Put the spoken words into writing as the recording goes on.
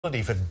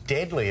For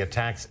deadly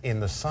attacks in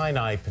the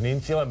Sinai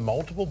Peninsula,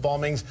 multiple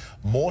bombings,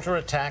 mortar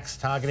attacks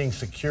targeting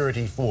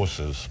security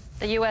forces.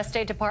 The U.S.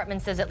 State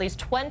Department says at least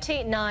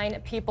 29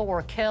 people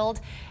were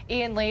killed.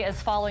 Ian Lee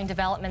is following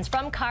developments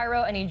from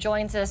Cairo, and he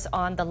joins us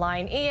on the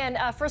line. Ian,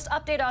 first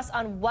update us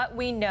on what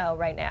we know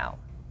right now.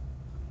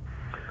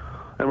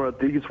 And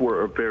these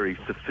were a very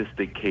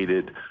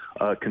sophisticated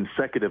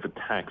consecutive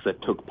attacks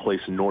that took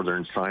place in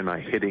northern Sinai,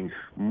 hitting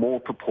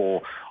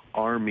multiple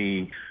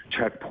Army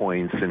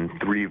checkpoints in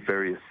three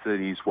various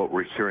cities. What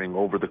we're hearing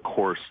over the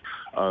course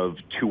of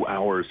 2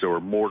 hours, there were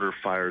mortar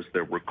fires,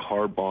 there were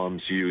car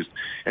bombs used,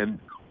 and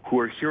who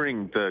are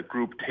hearing the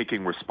group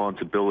taking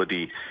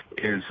responsibility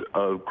is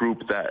a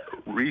group that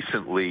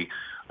recently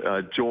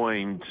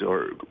joined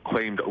or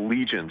claimed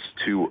allegiance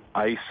to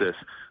ISIS.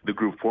 The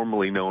group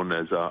formerly known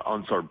as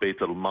Ansar,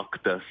 Beit,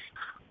 Al-Maqdis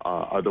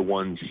are the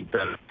ones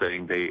that are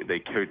saying they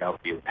carried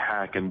out the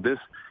attack, and this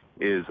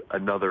is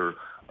another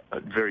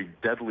very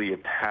deadly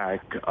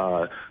attack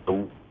that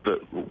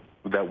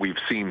we've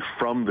seen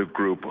from the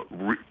group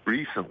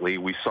recently.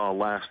 We saw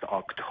last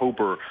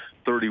October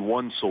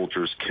 31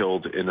 soldiers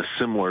killed in a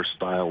similar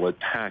style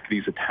attack.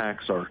 These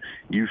attacks are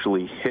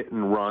usually hit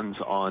and runs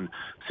on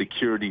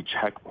security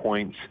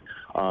checkpoints.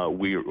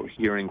 We're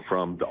hearing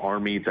from the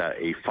Army that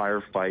a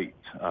firefight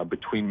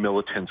between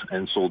militants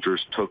and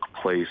soldiers took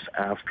place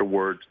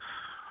afterwards.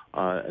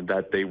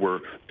 That they were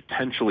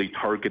potentially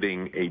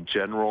targeting a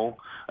general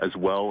as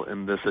well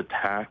in this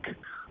attack,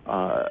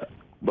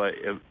 but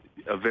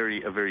a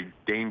very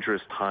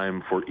dangerous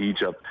time for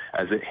Egypt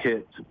as it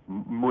hit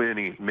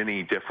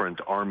many different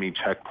Army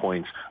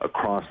checkpoints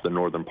across the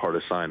northern part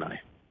of Sinai.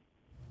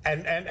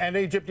 And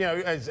Egypt, you know,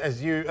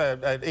 as you,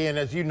 Ian,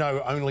 as you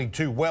know only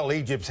too well,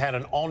 Egypt's had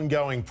an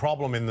ongoing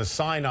problem in the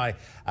Sinai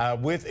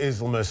with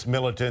Islamist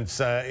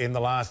militants in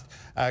the last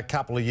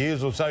couple of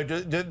years or so.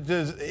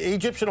 Does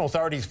Egyptian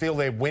authorities feel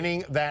they're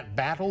winning that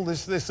battle?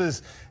 This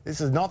is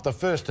not the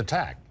first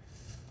attack.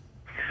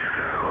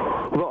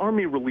 The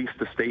Army released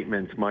a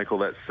statement, Michael,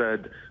 that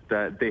said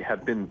that they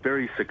have been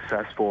very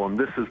successful, and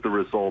this is the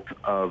result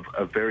of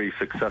a very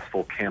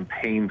successful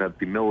campaign, that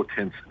the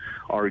militants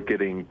are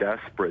getting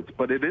desperate.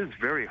 But it is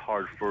very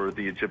hard for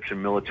the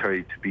Egyptian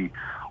military to be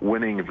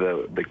winning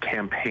the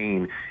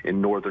campaign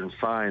in northern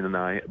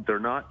Sinai. They're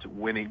not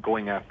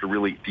going after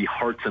really the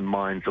hearts and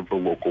minds of the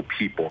local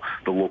people,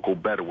 the local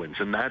Bedouins.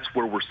 And that's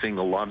where we're seeing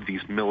a lot of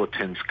these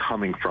militants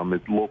coming from,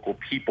 the local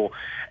people.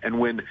 And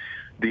when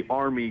the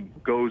Army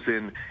goes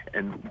in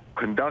and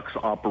conducts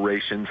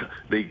operations,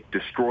 they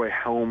destroy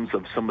homes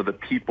of some of the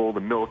people.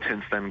 The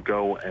militants then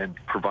go and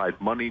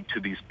provide money to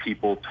these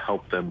people to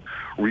help them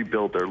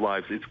rebuild their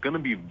lives. It's going to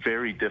be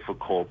very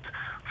difficult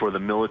for the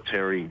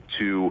military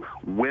to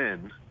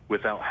win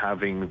without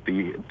having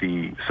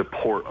the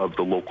support of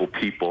the local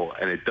people,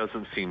 and it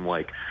doesn't seem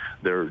like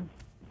they're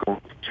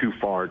going too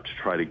far to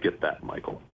try to get that, Michael.